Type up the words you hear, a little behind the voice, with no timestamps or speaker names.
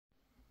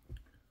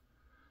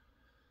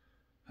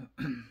Hey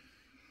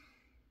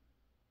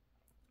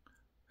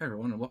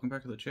everyone, and welcome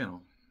back to the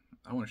channel.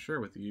 I want to share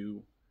with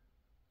you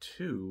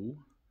two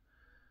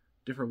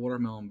different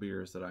watermelon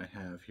beers that I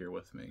have here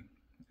with me.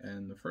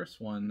 And the first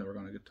one that we're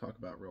going to talk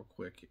about real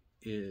quick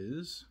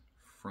is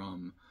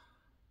from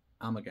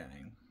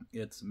Ommegang.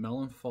 It's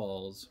Melon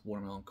Falls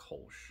Watermelon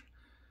Kolsch.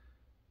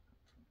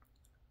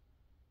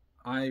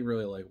 I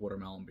really like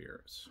watermelon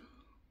beers.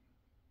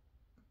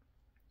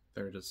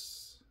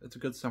 It's a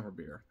good summer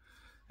beer.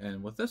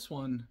 And with this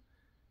one,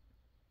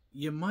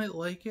 you might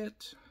like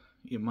it,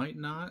 you might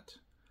not.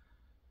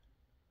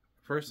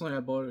 Personally, I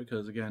bought it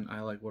because, again, I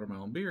like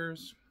watermelon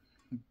beers,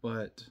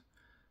 but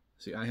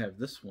see, I have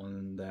this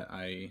one that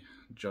I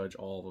judge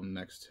all of them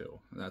next to.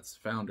 That's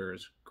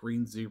Founder's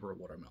Green Zebra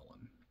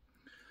Watermelon.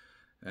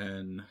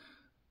 And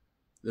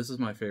this is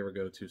my favorite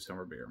go-to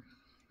summer beer.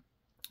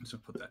 So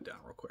put that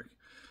down real quick.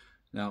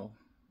 Now,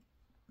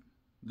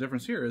 the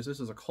difference here is this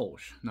is a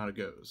Kolsch, not a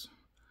Goes.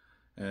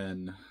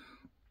 And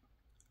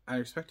I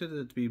expected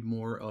it to be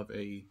more of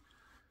a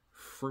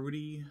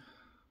fruity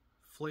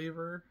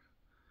flavor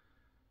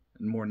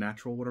and more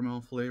natural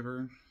watermelon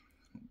flavor,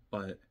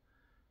 but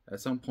at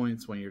some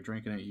points when you're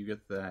drinking it, you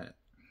get that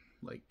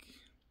like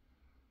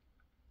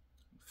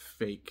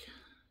fake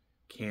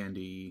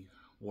candy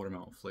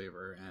watermelon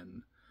flavor,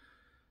 and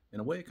in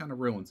a way it kind of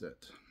ruins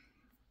it.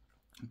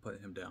 I'll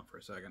put him down for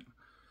a second.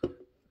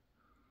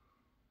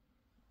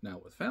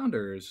 Now with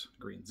Founder's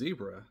Green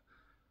Zebra,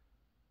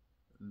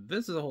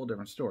 this is a whole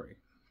different story.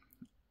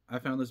 I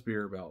found this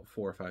beer about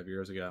 4 or 5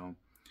 years ago,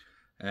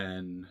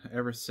 and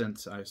ever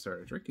since I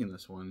started drinking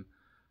this one,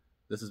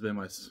 this has been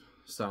my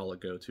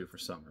solid go-to for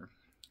summer.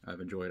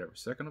 I've enjoyed every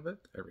second of it,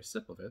 every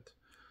sip of it,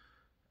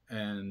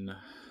 and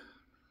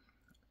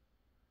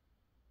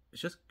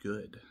it's just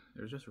good.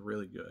 It's just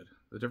really good.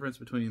 The difference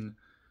between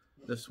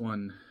this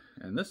one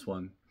and this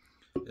one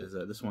is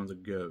that this one's a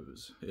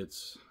Goes.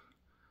 It's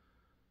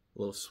a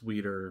little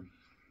sweeter,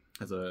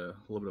 has a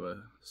little bit of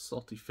a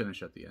salty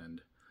finish at the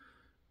end,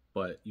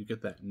 but you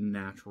get that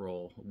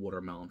natural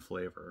watermelon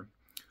flavor,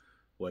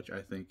 which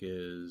I think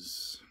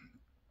is,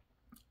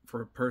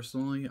 for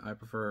personally, I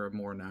prefer a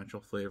more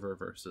natural flavor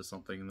versus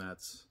something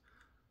that's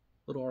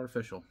a little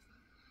artificial.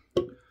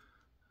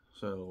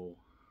 So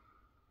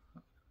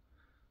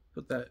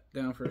put that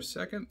down for a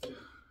second,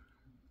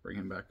 bring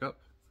him back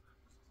up.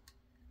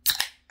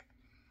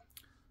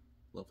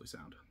 Lovely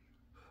sound.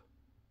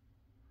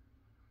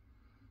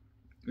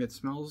 It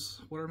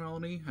smells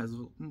watermelony, has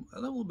a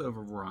little bit of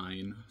a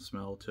rind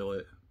smell to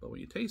it, but when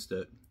you taste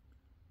it,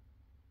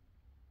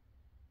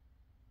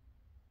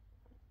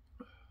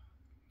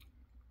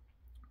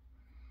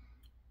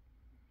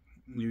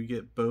 you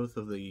get both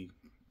of the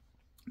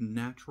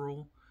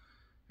natural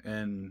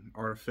and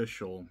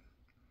artificial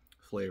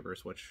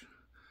flavors, which,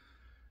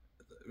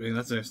 I mean,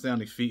 that's an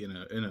astounding feat in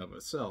and of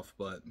itself,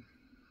 but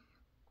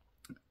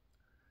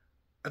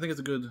I think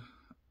it's a good,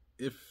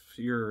 if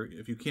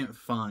you can't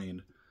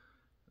find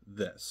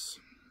this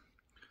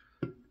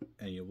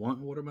and you want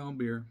watermelon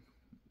beer,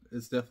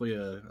 it's definitely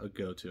a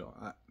go-to.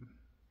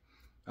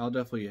 I'll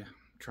definitely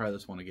try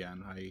this one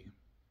again. I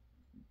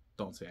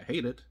don't say I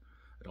hate it,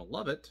 I don't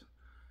love it,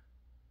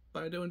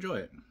 but I do enjoy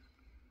it.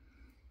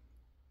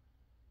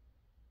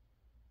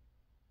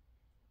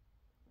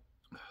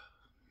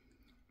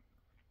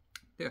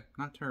 Yeah,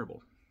 not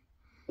terrible.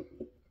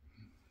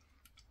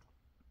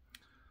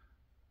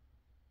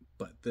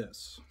 But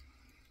this,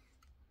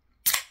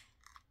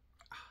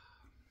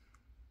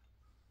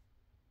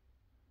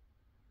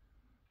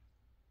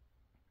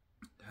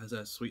 has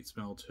that sweet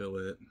smell to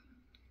it.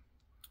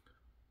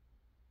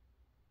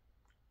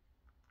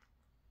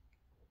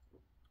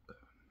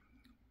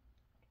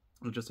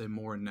 It's just a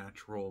more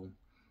natural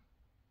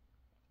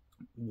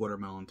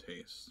watermelon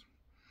taste.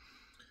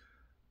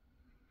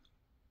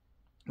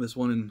 This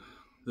one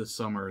this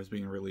summer is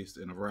being released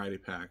in a variety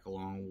pack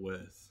along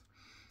with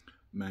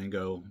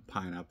mango,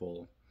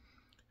 pineapple,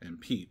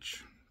 and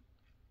peach.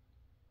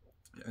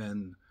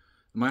 And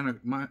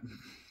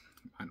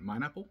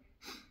pineapple?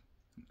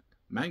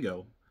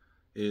 Mango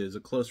is a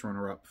close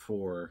runner-up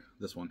for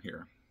this one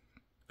here.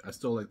 I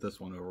still like this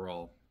one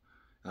overall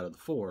out of the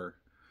 4,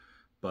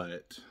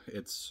 but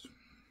it's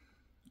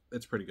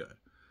pretty good.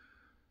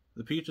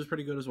 The peach is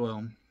pretty good as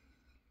well,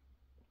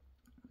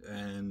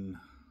 and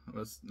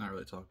let's not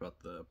really talk about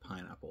the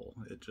pineapple.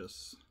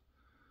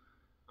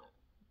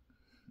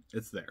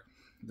 It's there.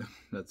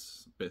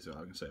 That's basically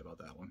all I can say about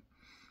that one.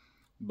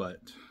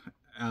 But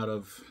out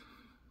of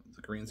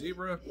the Green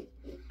Zebra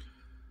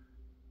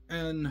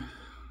and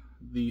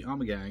the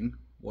Ommegang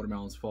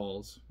Melon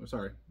Falls,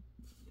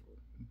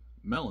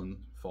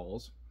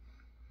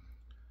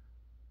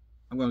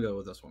 I'm gonna go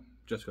with this one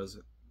just because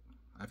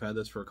I've had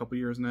this for a couple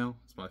years now.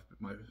 It's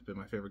been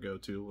my favorite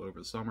go-to over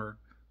the summer,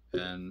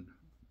 and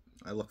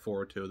I look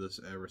forward to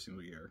this every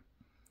single year.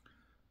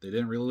 They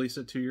didn't release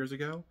it 2 years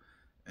ago,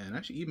 and I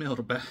actually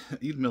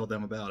emailed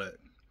them about it,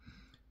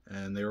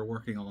 and they were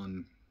working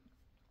on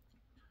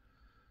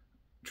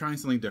trying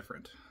something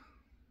different.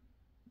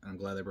 And I'm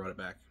glad they brought it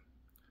back.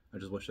 I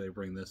just wish they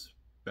bring this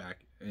back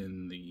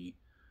in the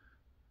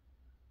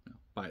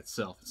by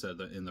itself instead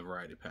of in the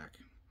variety pack.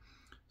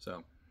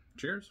 So,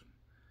 cheers.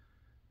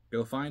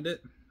 Go find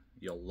it.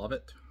 You'll love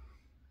it.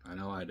 I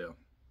know I do.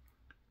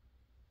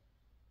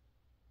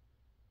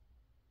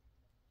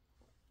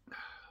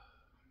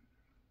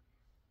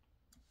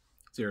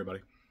 See you,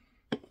 everybody.